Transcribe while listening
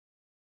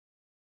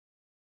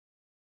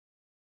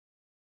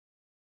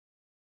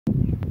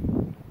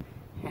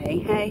Hey,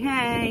 hey,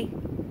 hey.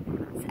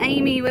 It's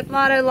Amy with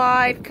Lotto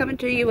Life coming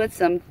to you with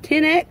some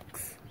 10X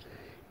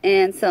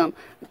and some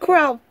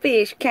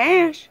crawfish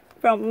cash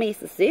from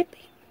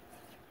Mississippi.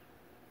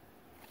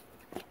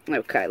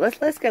 Okay, let's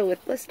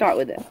start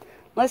with it.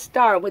 Let's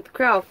start with the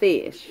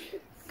crawfish.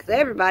 Because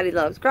everybody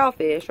loves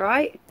crawfish,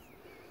 right?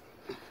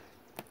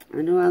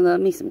 I know I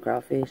love me some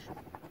crawfish.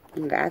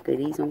 I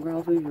could eat some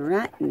crawfish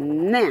right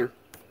now.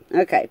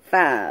 Okay,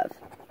 5,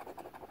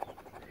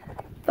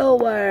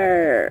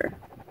 4,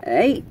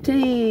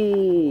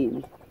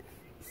 18,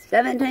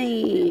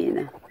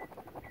 17,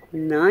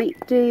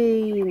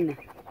 19,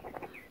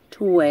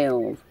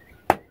 12.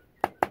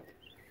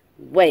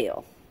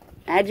 Well,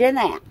 imagine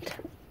that.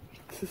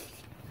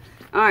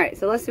 Alright,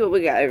 so let's see what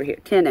we got over here.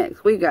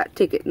 10X. We've got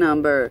ticket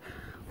number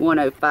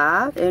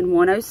 105 and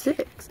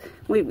 106.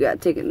 We've got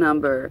ticket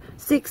number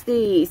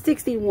 60,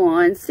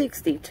 61,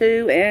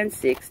 62, and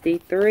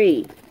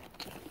 63.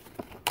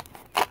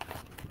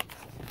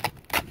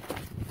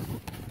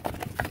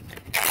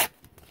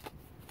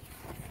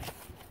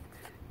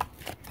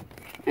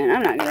 And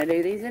I'm not going to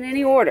do these in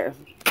any order.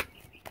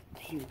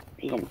 I'm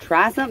going to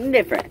try something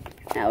different.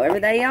 However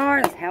they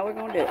are, that's how we're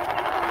going to do it.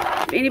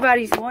 If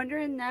anybody's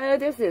wondering, no,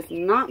 this is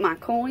not my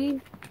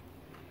coin.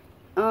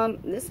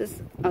 This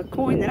is a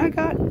coin that I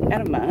got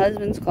out of my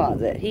husband's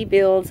closet. He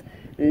builds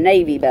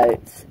Navy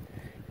boats.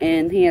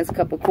 And he has a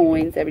couple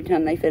coins. Every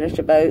time they finish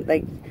a boat,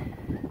 they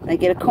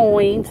get a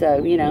coin.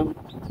 So, you know,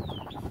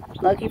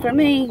 lucky for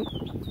me,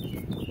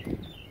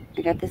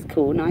 I got this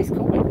cool, nice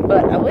coin.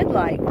 But I would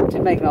like to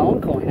make my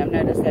own coin. I've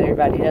noticed that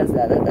everybody does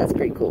that. That's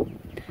pretty cool.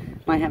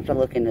 Might have to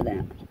look into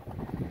that.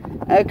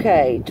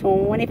 Okay,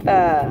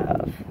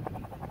 25.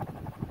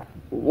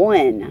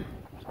 1.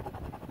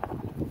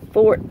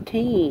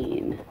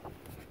 14.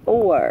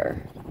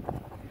 4.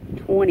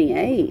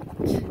 28.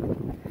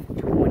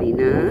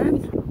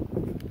 29.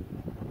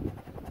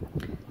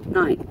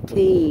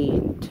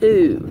 19.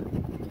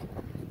 2.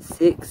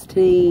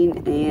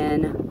 16.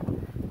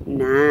 And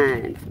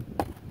 9.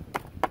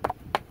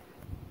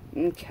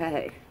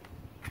 Okay.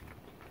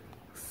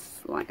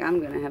 Looks like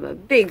I'm going to have a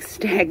big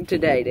stack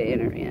today to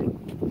enter in.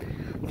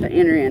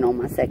 On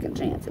my second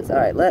chances.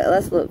 Alright,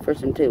 let's look for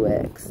some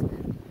 2X.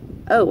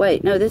 Oh,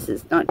 wait. No, this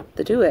is not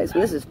the 2X.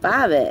 This is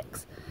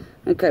 5X.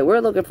 Okay, we're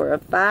looking for a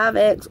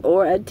 5X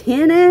or a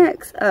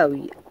 10X. Oh,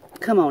 yeah.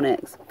 Come on,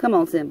 X. Come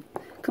on, Sim.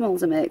 Come on,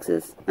 some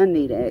X's. I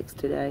need an X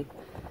today.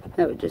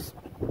 That would just...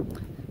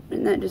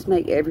 Wouldn't that just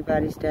make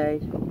everybody's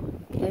day?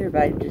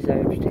 Everybody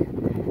deserves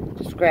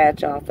to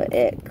scratch off an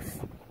X.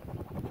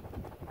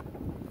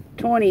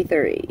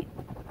 23.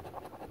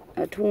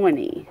 A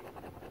 20.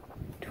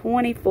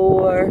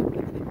 24.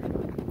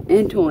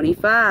 And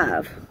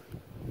 25.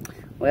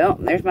 Well,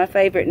 there's my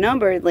favorite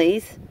number at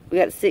least. We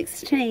got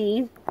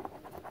 16.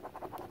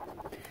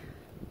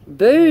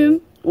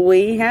 Boom.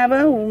 We have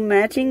a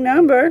matching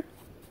number.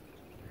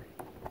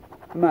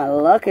 My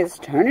luck is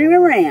turning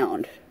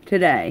around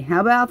today. How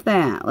about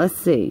that? Let's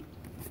see.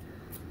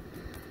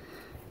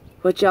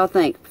 What y'all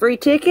think? Free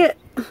ticket?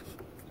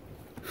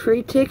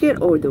 Free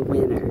ticket or the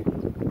winner?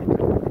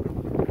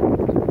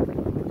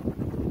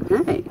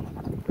 Hey,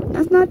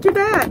 that's not too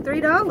bad.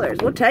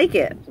 $3. We'll take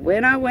it.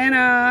 Winner,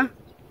 winner.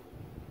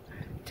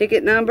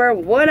 Ticket number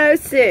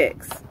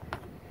 106.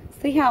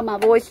 See how my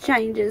voice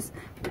changes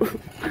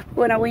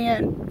when I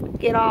win?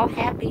 Get all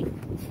happy.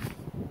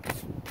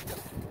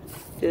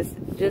 Just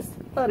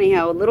funny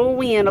how a little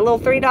win, a little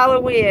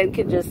 $3 win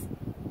can just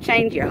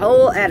change your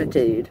whole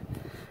attitude.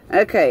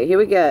 Okay, here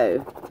we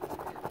go.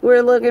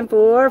 We're looking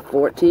for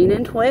 14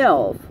 and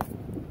 12.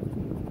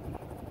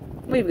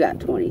 We've got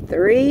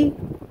 23,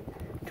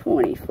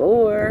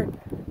 24,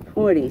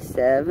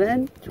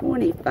 27,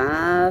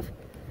 25.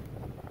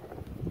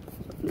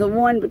 The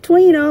one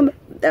between them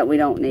that we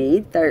don't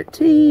need,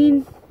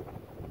 13,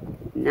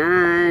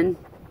 9,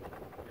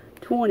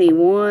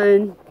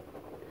 21,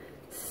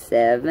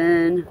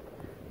 7,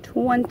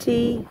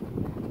 20,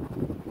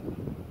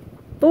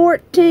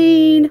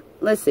 14.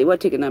 Let's see, what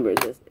ticket number is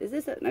this? Is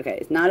this a, okay,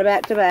 it's not a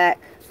back-to-back,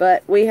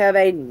 but we have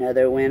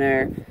another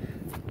winner.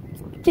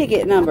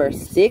 Ticket number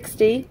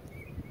 60.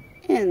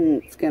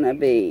 And it's going to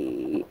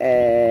be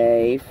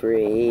a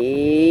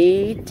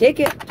free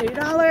ticket.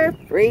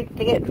 $2 free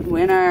ticket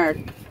winner.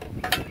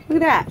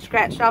 Look at that.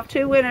 Scratched off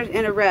 2 winners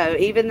in a row.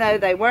 Even though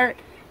they weren't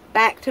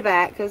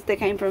back-to-back. Because they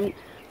came from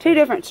 2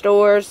 different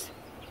stores.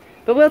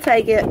 But we'll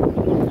take it.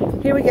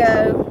 Here we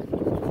go.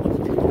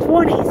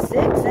 26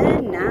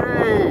 and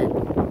 9.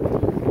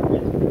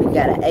 We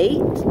got an 8.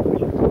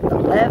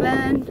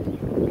 11.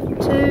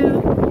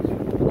 2.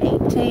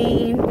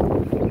 18.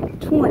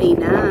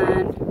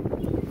 29.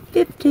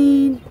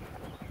 15,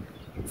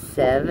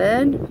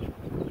 7,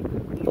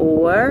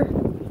 4,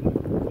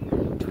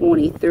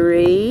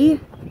 23,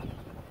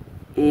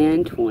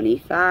 and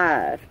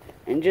 25.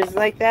 And just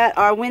like that,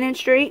 our winning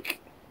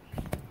streak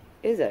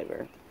is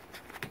over.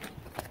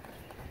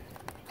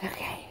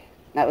 Okay,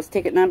 that was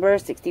ticket number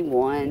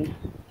 61.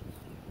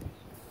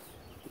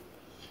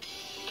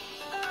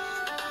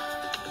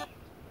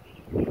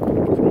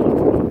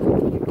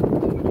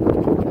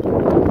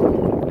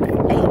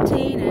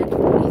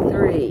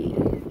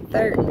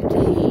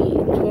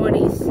 13,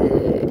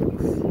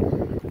 26,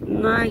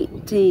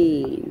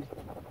 19,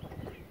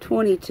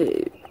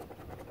 22,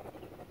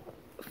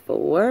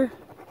 4,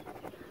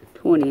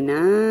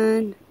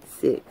 29,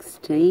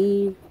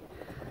 16,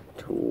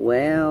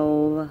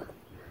 12,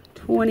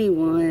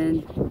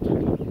 21,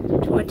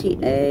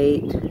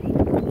 28,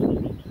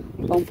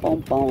 boom, boom,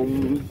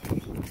 boom.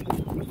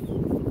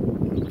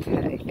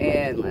 Okay,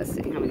 and let's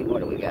see, how many more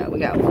do we got? We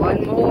got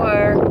one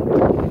more.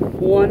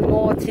 One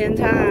more 10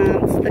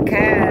 times the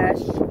cash.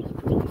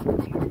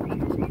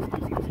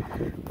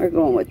 We're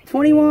going with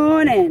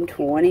 21 and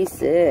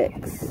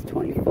 26,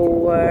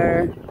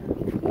 24,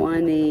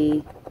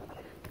 20,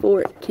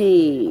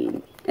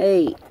 14,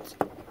 8,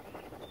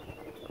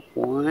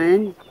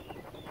 1,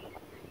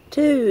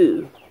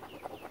 2,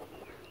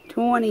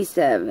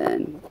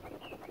 27,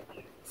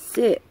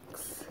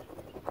 6,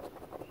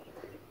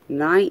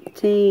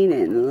 19,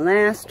 and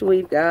last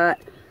we've got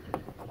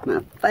my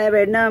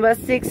favorite number,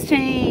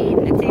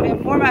 16. It's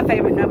even more my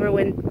favorite number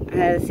when I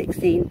had a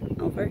 16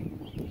 over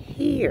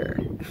here.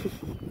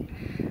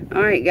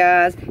 Alright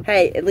guys,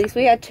 hey, at least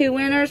we had 2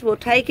 winners. We'll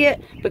take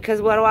it,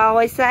 because what do I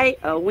always say?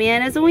 A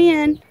win is a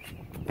win.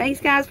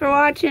 Thanks guys for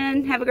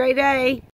watching. Have a great day.